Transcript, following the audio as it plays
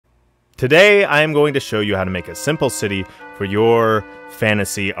Today, I am going to show you how to make a simple city for your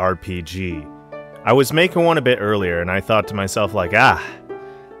fantasy RPG. I was making one a bit earlier, and I thought to myself, like, there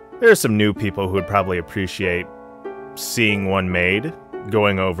are some new people who would probably appreciate seeing one made,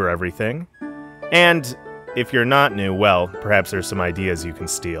 going over everything. And if you're not new, well, perhaps there's some ideas you can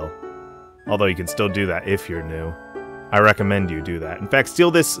steal. Although you can still do that if you're new. I recommend you do that. In fact, steal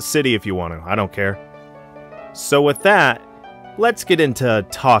this city if you want to. I don't care. So with that, let's get into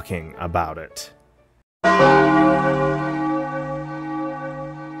talking about it.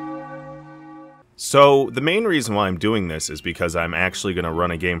 So, the main reason why I'm doing this is because I'm actually going to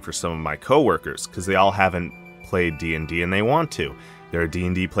run a game for some of my coworkers, because they all haven't played D&D and they want to. There are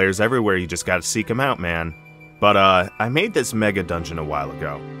D&D players everywhere, you just gotta seek them out, man. But, I made this mega dungeon a while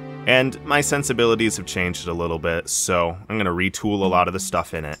ago, and my sensibilities have changed a little bit, so I'm going to retool a lot of the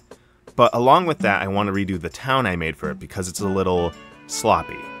stuff in it. But along with that, I want to redo the town I made for it because it's a little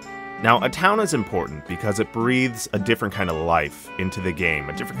sloppy. Now, a town is important because it breathes a different kind of life into the game,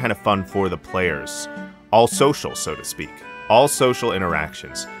 a different kind of fun for the players. All social, so to speak. All social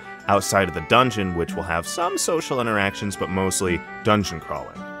interactions. Outside of the dungeon, which will have some social interactions, but mostly dungeon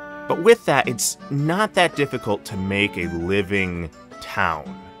crawling. But with that, it's not that difficult to make a living town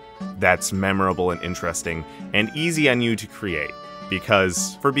that's memorable and interesting and easy on you to create.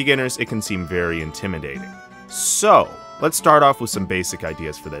 Because, for beginners, it can seem very intimidating. So, let's start off with some basic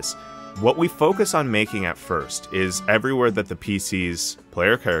ideas for this. What we focus on making at first is everywhere that the PC's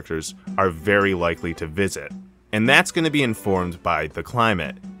player characters are very likely to visit. And that's going to be informed by the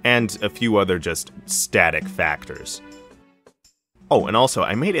climate, and a few other just static factors. Oh, and also,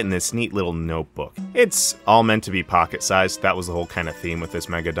 I made it in this neat little notebook. It's all meant to be pocket-sized. That was the whole kind of theme with this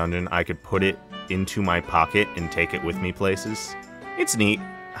mega dungeon. I could put it into my pocket and take it with me places. It's neat.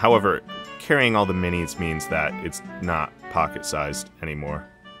 However, carrying all the minis means that it's not pocket-sized anymore.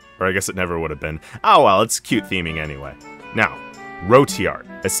 Or I guess it never would have been. Oh well, it's cute theming anyway. Now, Rotiart.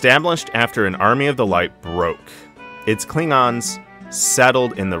 Established after an army of the light broke. Its Klingons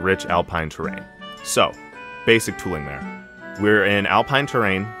settled in the rich alpine terrain. So, basic tooling there. We're in alpine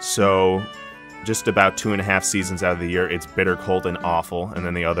terrain, so just about 2.5 seasons out of the year, it's bitter, cold, and awful, and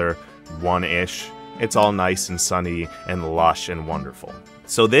then the other one-ish, it's all nice and sunny and lush and wonderful.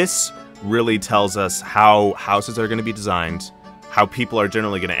 So this really tells us how houses are going to be designed, how people are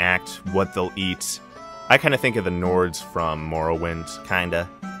generally going to act, what they'll eat. I kind of think of the Nords from Morrowind, kinda.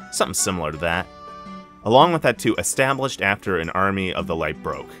 Something similar to that. Along with that too, established after an army of the light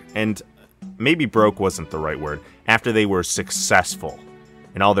broke. And maybe broke wasn't the right word. After they were successful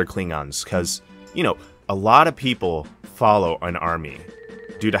in all their Klingons. Because, you know, a lot of people follow an army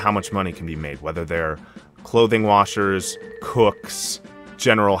due to how much money can be made. Whether they're clothing washers, cooks,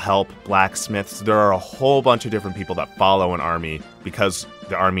 general help, blacksmiths. There are a whole bunch of different people that follow an army because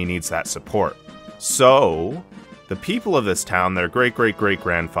the army needs that support. So, the people of this town, their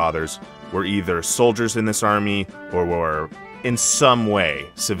great-great-great-grandfathers, were either soldiers in this army or were in some way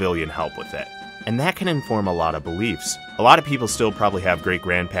civilian help with it. And that can inform a lot of beliefs. A lot of people still probably have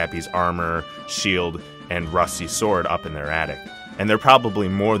great-grandpappy's armor, shield, and rusty sword up in their attic. And they're probably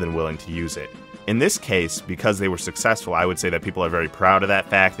more than willing to use it. In this case, because they were successful, I would say that people are very proud of that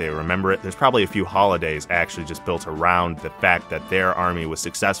fact, they remember it. There's probably a few holidays actually just built around the fact that their army was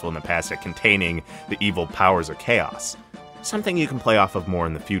successful in the past at containing the evil powers of chaos. Something you can play off of more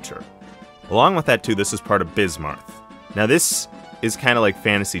in the future. Along with that too, this is part of Bismarck. Now this is kind of like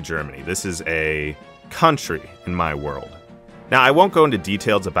fantasy Germany. This is a country in my world. Now, I won't go into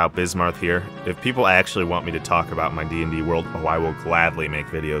details about Bismarck here. If people actually want me to talk about my D&D world, oh, I will gladly make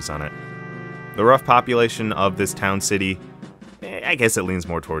videos on it. The rough population of this town-city, I guess it leans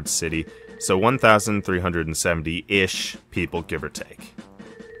more towards city, so 1,370-ish people, give or take.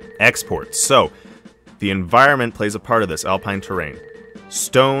 Exports. So, the environment plays a part of this alpine terrain.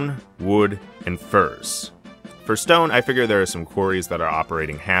 Stone, wood, and furs. For stone, I figure there are some quarries that are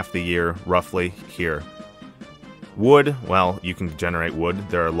operating half the year, roughly, here. Wood, well, you can generate wood.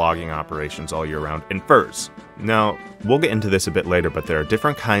 There are logging operations all year round. And furs. Now, we'll get into this a bit later, but there are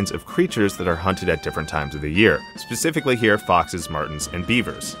different kinds of creatures that are hunted at different times of the year. Specifically here, foxes, martens, and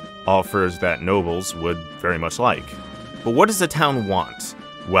beavers. All furs that nobles would very much like. But what does the town want?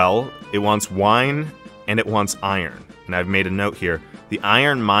 Well, it wants wine, and it wants iron. And I've made a note here. The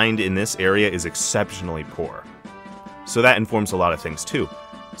iron mined in this area is exceptionally poor. So that informs a lot of things too.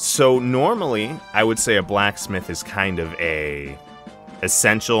 So normally, I would say a blacksmith is kind of a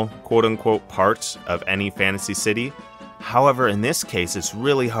essential, quote-unquote, part of any fantasy city. However, in this case, it's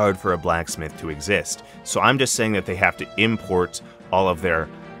really hard for a blacksmith to exist. So I'm just saying that they have to import all of their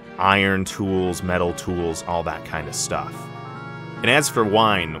iron tools, metal tools, all that kind of stuff. And as for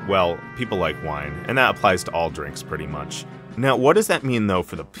wine, well, people like wine, and that applies to all drinks pretty much. Now, what does that mean, though,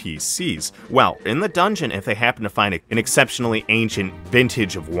 for the PCs? Well, in the dungeon, if they happen to find an exceptionally ancient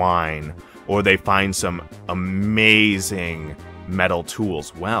vintage of wine, or they find some amazing metal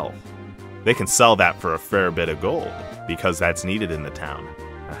tools, well, they can sell that for a fair bit of gold, because that's needed in the town.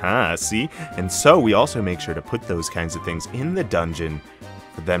 Aha, see? And so we also make sure to put those kinds of things in the dungeon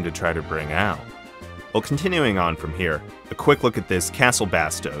for them to try to bring out. Well, continuing on from here, a quick look at this Castle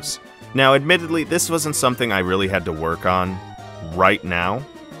Bastos. Now, admittedly, this wasn't something I really had to work on right now.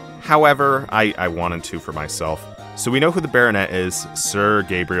 However, I wanted to for myself. So we know who the Baronet is, Sir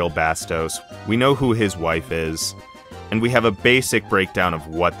Gabriel Bastos. We know who his wife is. And we have a basic breakdown of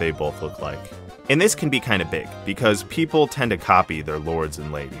what they both look like. And this can be kind of big, because people tend to copy their lords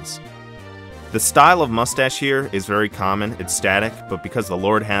and ladies. The style of mustache here is very common, it's static, but because the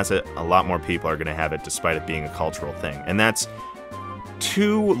lord has it, a lot more people are going to have it despite it being a cultural thing. And that's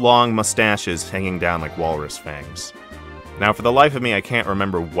 2 long mustaches hanging down like walrus fangs. Now, for the life of me, I can't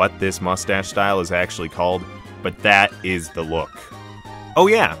remember what this mustache style is actually called, but that is the look. Oh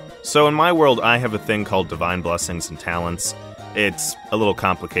yeah, so in my world, I have a thing called Divine Blessings and Talents. It's a little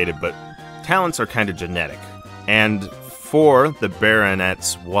complicated, but talents are kind of genetic. And for the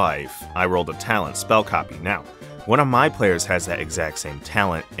Baronet's wife, I rolled a talent spell copy. Now, one of my players has that exact same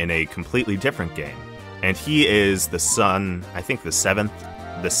talent in a completely different game. And he is the son, I think the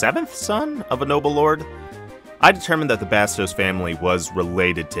seventh son of a noble lord? I determined that the Bastos family was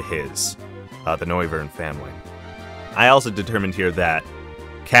related to his, the Noivern family. I also determined here that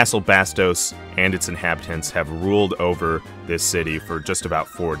Castle Bastos and its inhabitants have ruled over this city for just about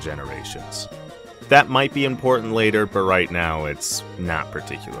 4 generations. That might be important later, but right now it's not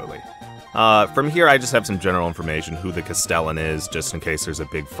particularly. From here, I just have some general information, who the Castellan is, just in case there's a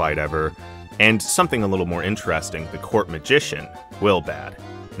big fight ever, and something a little more interesting, the court magician, Wilbad.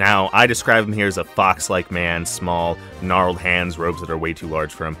 Now, I describe him here as a fox-like man, small, gnarled hands, robes that are way too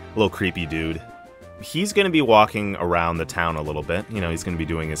large for him, a little creepy dude. He's going to be walking around the town a little bit, he's going to be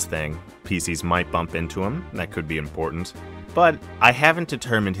doing his thing. PCs might bump into him, that could be important. But I haven't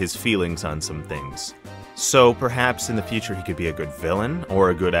determined his feelings on some things. So perhaps in the future he could be a good villain or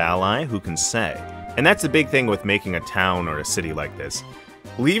a good ally, who can say? And that's the big thing with making a town or a city like this.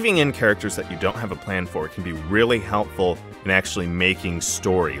 Leaving in characters that you don't have a plan for can be really helpful in actually making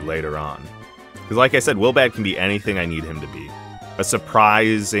story later on. Because like I said, Wilbad can be anything I need him to be. A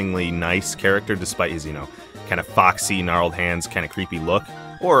surprisingly nice character despite his, kind of foxy, gnarled hands, kind of creepy look.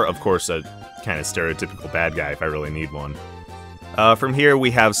 Or, of course, a kind of stereotypical bad guy if I really need one. From here,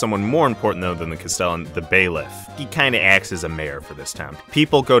 we have someone more important, though, than the Castellan, the Bailiff. He kind of acts as a mayor for this town.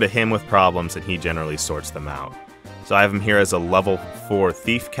 People go to him with problems, and he generally sorts them out. So I have him here as a level 4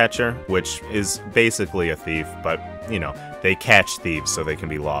 thief catcher, which is basically a thief, but, they catch thieves so they can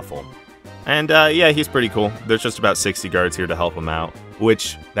be lawful. And, yeah, he's pretty cool. There's just about 60 guards here to help him out,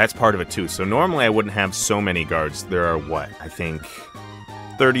 which, that's part of it, too. So normally I wouldn't have so many guards. There are, I think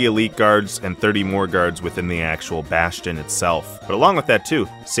 30 elite guards and 30 more guards within the actual bastion itself. But along with that too,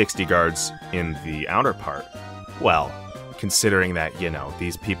 60 guards in the outer part. Well, considering that,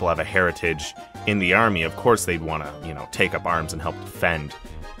 these people have a heritage in the army, of course they'd want to, take up arms and help defend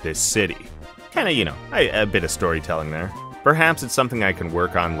this city. Kind of, a bit of storytelling there. Perhaps it's something I can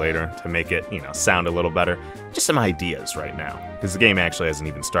work on later to make it, sound a little better. Just some ideas right now, because the game actually hasn't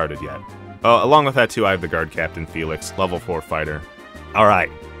even started yet. Along with that too, I have the guard captain Felix, level 4 fighter. Alright,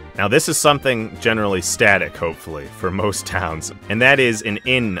 now this is something generally static, hopefully, for most towns, and that is an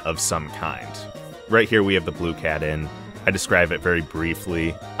inn of some kind. Right here we have the Blue Cat Inn. I describe it very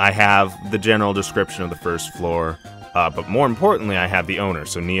briefly. I have the general description of the first floor, but more importantly I have the owner,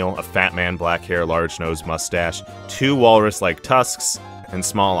 so Neil, a fat man, black hair, large nose, mustache, 2 walrus-like tusks, and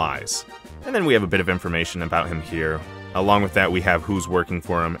small eyes. And then we have a bit of information about him here. Along with that, we have who's working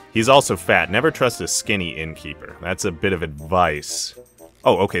for him. He's also fat. Never trust a skinny innkeeper. That's a bit of advice.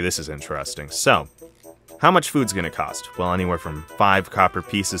 Oh, okay, this is interesting. So, how much food's gonna cost? Well, anywhere from 5 copper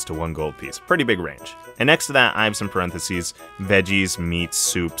pieces to 1 gold piece. Pretty big range. And next to that, I have some parentheses, veggies, meats,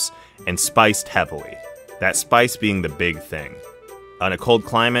 soups, and spiced heavily. That spice being the big thing. On a cold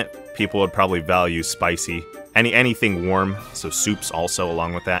climate, people would probably value spicy. Anything warm, so soups also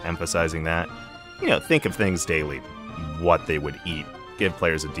along with that, emphasizing that. Think of things daily, what they would eat. Give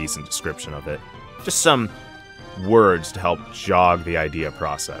players a decent description of it. Just some words to help jog the idea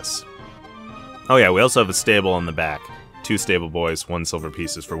process. Oh yeah, we also have a stable in the back. 2 stable boys, 1 silver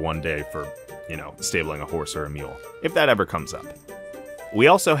pieces for 1 day for, stabling a horse or a mule, if that ever comes up. We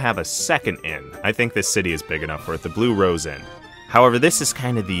also have a second inn. I think this city is big enough for it, the Blue Rose Inn. However, this is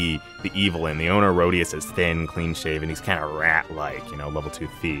kind of the evil end. The owner, Rodius, is thin, clean-shaven. He's kind of rat-like, you know, level 2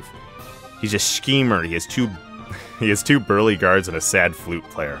 thief. He's a schemer. He has two burly guards and a sad flute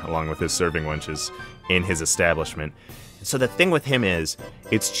player, along with his serving wenches in his establishment. So the thing with him is,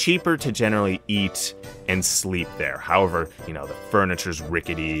 it's cheaper to generally eat and sleep there. However, you know, the furniture's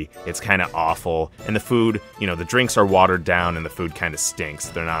rickety, it's kind of awful, and the food, you know, the drinks are watered down and the food kind of stinks.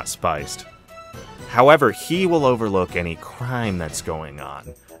 They're not spiced. However, he will overlook any crime that's going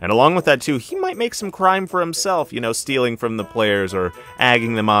on. And along with that too, he might make some crime for himself, you know, stealing from the players or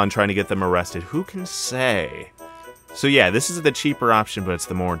egging them on, trying to get them arrested. Who can say? So yeah, this is the cheaper option, but it's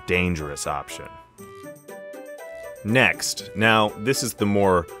the more dangerous option. Next, now this is the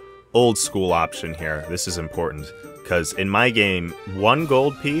more old school option here. This is important, because in my game, 1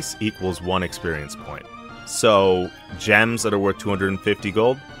 gold piece equals 1 experience point. So gems that are worth 250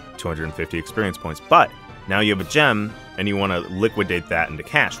 gold, 250 experience points. But now you have a gem, and you want to liquidate that into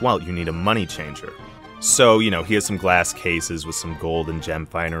cash. Well, you need a money changer. So, you know, he has some glass cases with some gold and gem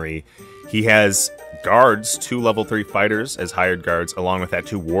finery. He has guards, 2 level 3 fighters as hired guards, along with that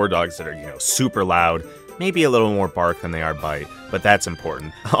 2 war dogs that are, you know, super loud. Maybe a little more bark than they are bite, but that's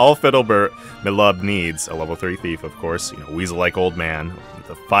important. All Fiddlebert Milub needs, a level 3 thief, of course, you know, weasel-like old man with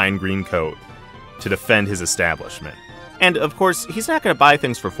a fine green coat to defend his establishment. And, of course, he's not going to buy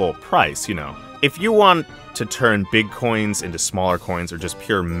things for full price, you know. If you want to turn big coins into smaller coins or just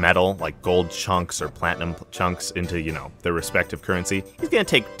pure metal, like gold chunks or platinum chunks into, you know, their respective currency, he's going to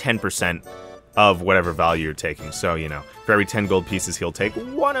take 10% of whatever value you're taking. So, you know, for every 10 gold pieces, he'll take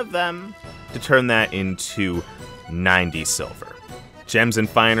 1 of them to turn that into 90 silver. Gems and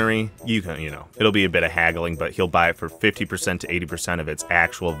finery, you know, it'll be a bit of haggling, but he'll buy it for 50% to 80% of its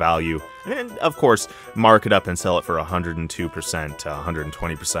actual value. And, of course, mark it up and sell it for 102% to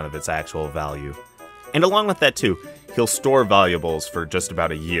 120% of its actual value. And along with that, too, he'll store valuables for just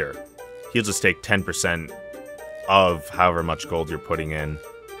about a year. He'll just take 10% of however much gold you're putting in,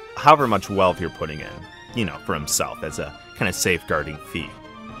 however much wealth you're putting in, you know, for himself as a kind of safeguarding fee.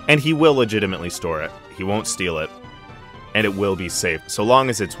 And he will legitimately store it. He won't steal it. And it will be safe, so long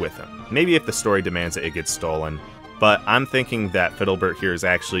as it's with him. Maybe if the story demands it, it gets stolen. But I'm thinking that Fiddlebert here is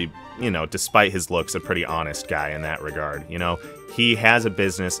actually, you know, despite his looks, a pretty honest guy in that regard. You know, he has a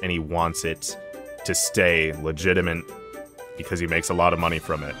business and he wants it to stay legitimate because he makes a lot of money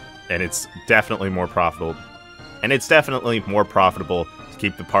from it. And it's definitely more profitable. And it's definitely more profitable to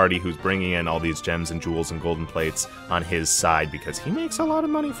keep the party who's bringing in all these gems and jewels and golden plates on his side because he makes a lot of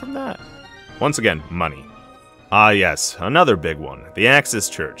money from that. Once again, money. Ah yes, another big one, the Axis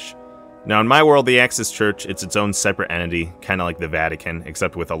Church. Now in my world, the Axis Church, it's its own separate entity, kind of like the Vatican,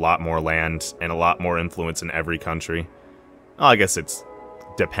 except with a lot more land and a lot more influence in every country. Well, I guess it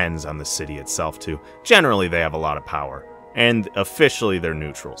depends on the city itself too. Generally they have a lot of power, and officially they're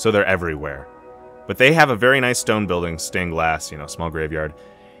neutral, so they're everywhere. But they have a very nice stone building, stained glass, you know, small graveyard.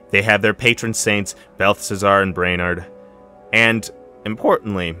 They have their patron saints, Balthazar and Brainard. And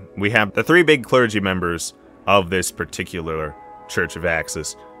importantly, we have the 3 big clergy members of this particular Church of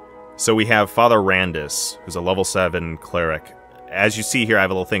Axis. So we have Father Randus, who's a level 7 cleric. As you see here, I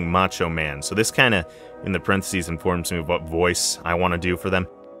have a little thing, Macho Man. So this kind of, in the parentheses, informs me of what voice I want to do for them.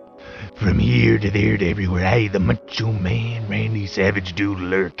 From here to there to everywhere, I, the Macho Man, Randy Savage, do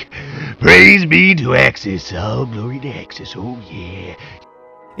lurk. Praise be to Axis, all glory to Axis, oh yeah.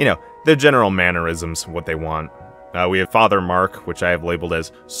 You know, their general mannerisms, what they want. We have Father Mark, which I have labeled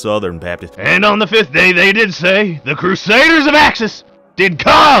as Southern Baptist. And on the 5th day they did say, the Crusaders of Axis did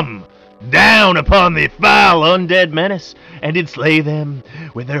come down upon the foul undead menace, and did slay them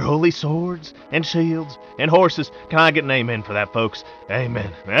with their holy swords and shields and horses. Can I get an amen for that, folks?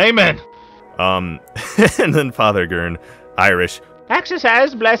 Amen. Amen. And then Father Gurn, Irish. Axis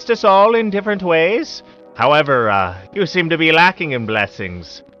has blessed us all in different ways. However, you seem to be lacking in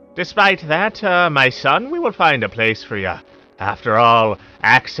blessings. Despite that, my son, we will find a place for you. After all,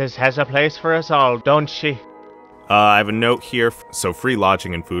 Axis has a place for us all, don't she? I have a note here. So free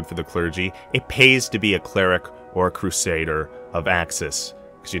lodging and food for the clergy. It pays to be a cleric or a crusader of Axis,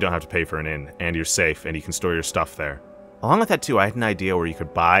 because you don't have to pay for an inn, and you're safe, and you can store your stuff there. Along with that, too, I had an idea where you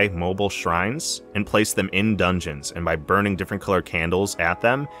could buy mobile shrines and place them in dungeons, and by burning different color candles at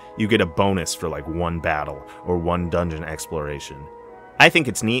them, you get a bonus for, like, 1 battle or 1 dungeon exploration. I think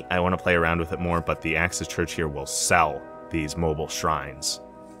it's neat. I want to play around with it more, but the Axis Church here will sell these mobile shrines.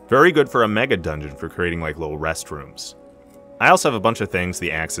 Very good for a mega dungeon for creating like little restrooms. I also have a bunch of things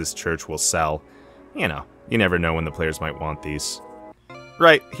the Axis Church will sell. You know, you never know when the players might want these.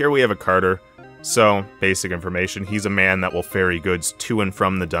 Right, here we have a carter. So, basic information, he's a man that will ferry goods to and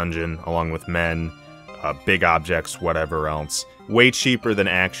from the dungeon, along with men, big objects, whatever else. way cheaper than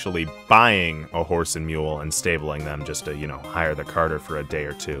actually buying a horse and mule and stabling them just to, you know, hire the carter for a day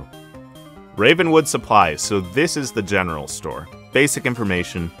or two. Ravenwood Supplies. So this is the general store. Basic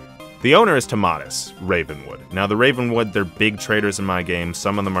information. The owner is Tomatis, Ravenwood. Now the Ravenwood, they're big traders in my game.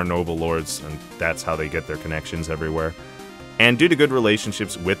 Some of them are noble lords, and that's how they get their connections everywhere. And due to good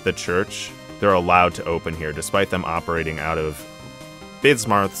relationships with the church, they're allowed to open here, despite them operating out of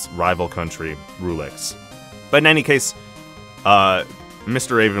Bismarck's rival country, Rulix. But in any case,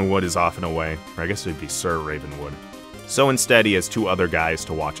 Mr. Ravenwood is off and away, or I guess it would be Sir Ravenwood. So instead, he has two other guys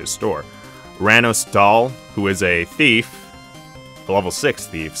to watch his store. Ranos Dahl, who is a thief, a level 6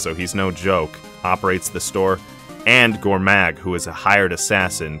 thief, so he's no joke, operates the store, and Gormag, who is a hired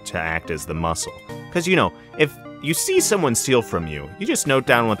assassin to act as the muscle. Because, you know, if you see someone steal from you, you just note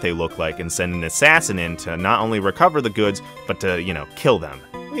down what they look like and send an assassin in to not only recover the goods, but to, you know, kill them.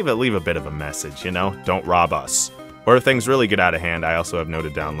 Leave a bit of a message, you know? Don't rob us. Or if things really get out of hand, I also have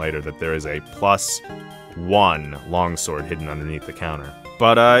noted down later that there is a +1 longsword hidden underneath the counter.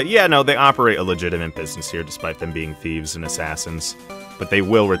 But, yeah, no, they operate a legitimate business here, despite them being thieves and assassins. But they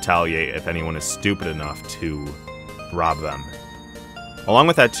will retaliate if anyone is stupid enough to rob them. Along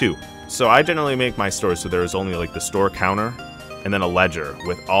with that, too. So I generally make my store so there is only, like, the store counter, and then a ledger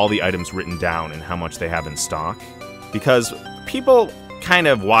with all the items written down and how much they have in stock. Because people kind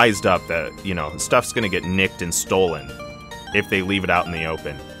of wised up that, you know, stuff's gonna get nicked and stolen if they leave it out in the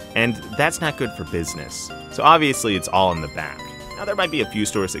open. And that's not good for business. So obviously it's all in the back. Now, there might be a few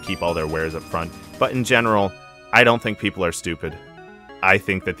stores that keep all their wares up front, but in general, I don't think people are stupid. I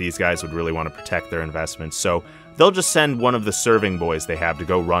think that these guys would really want to protect their investments, so they'll just send one of the serving boys they have to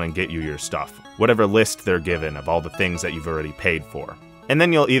go run and get you your stuff, whatever list they're given of all the things that you've already paid for. And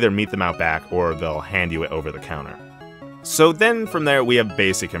then you'll either meet them out back, or they'll hand you it over the counter. So then from there, we have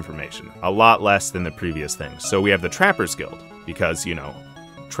basic information, a lot less than the previous things. So we have the Trappers Guild, because, you know,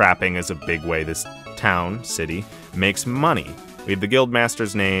 trapping is a big way this town, city, makes money. We have the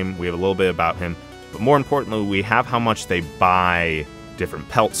Guildmaster's name, we have a little bit about him, but more importantly, we have how much they buy different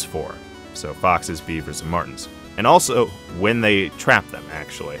pelts for. So foxes, beavers, and martens. And also, when they trap them,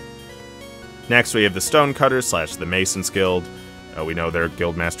 actually. Next, we have the Stonecutters / the Masons Guild. We know their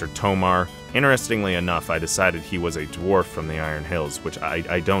Guildmaster Tomar. Interestingly enough, I decided he was a dwarf from the Iron Hills, which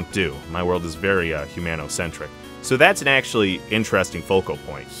I don't do. My world is very humanocentric. So that's an actually interesting focal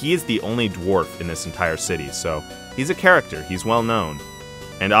point. He is the only dwarf in this entire city, so he's a character, he's well known.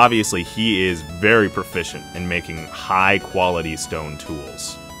 And obviously he is very proficient in making high quality stone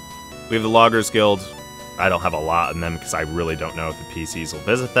tools. We have the Loggers Guild. I don't have a lot in them because I really don't know if the PCs will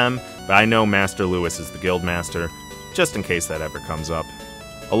visit them, but I know Master Lewis is the Guildmaster, just in case that ever comes up.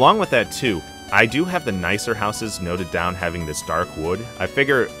 Along with that too, I do have the nicer houses noted down having this dark wood. I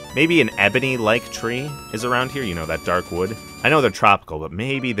figure maybe an ebony-like tree is around here, you know, that dark wood. I know they're tropical, but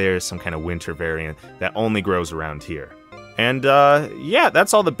maybe there's some kind of winter variant that only grows around here. And, yeah,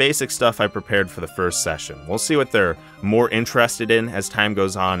 that's all the basic stuff I prepared for the first session. We'll see what they're more interested in as time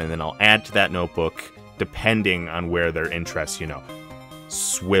goes on, and then I'll add to that notebook depending on where their interests, you know,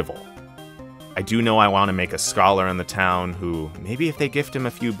 swivel. I do know I want to make a scholar in the town who, maybe if they gift him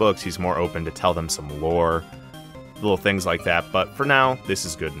a few books, he's more open to tell them some lore, little things like that, but for now, this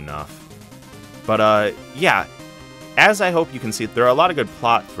is good enough. But, yeah, as I hope you can see, there are a lot of good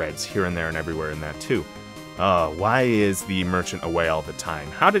plot threads here and there and everywhere in that, too. Why is the merchant away all the time?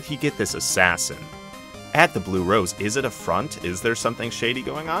 How did he get this assassin? At the Blue Rose, is it a front? Is there something shady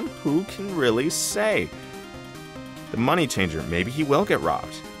going on? Who can really say? The money changer, maybe he will get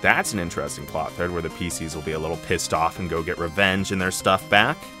robbed. That's an interesting plot thread where the PCs will be a little pissed off and go get revenge and their stuff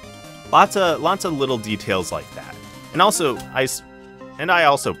back. Lots of little details like that. And also, I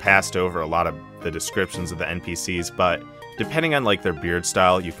also passed over a lot of the descriptions of the NPCs, but depending on like their beard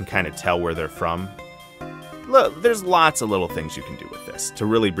style, you can kind of tell where they're from. Look, there's lots of little things you can do with this to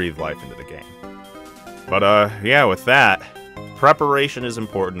really breathe life into the game. But yeah, with that, preparation is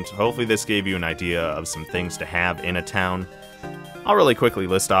important. Hopefully this gave you an idea of some things to have in a town. I'll really quickly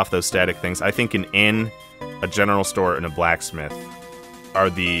list off those static things. I think an inn, a general store, and a blacksmith are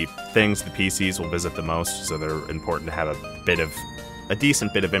the things the PCs will visit the most, so they're important to have a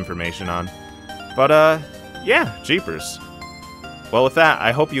decent bit of information on. But yeah, jeepers. Well, with that,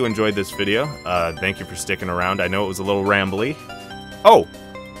 I hope you enjoyed this video. Thank you for sticking around. I know it was a little rambly. Oh,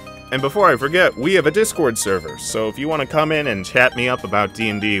 and before I forget, we have a Discord server, so if you want to come in and chat me up about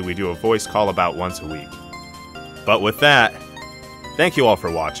D&D, we do a voice call about once a week. But with that, thank you all for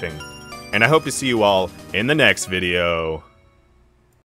watching, and I hope to see you all in the next video.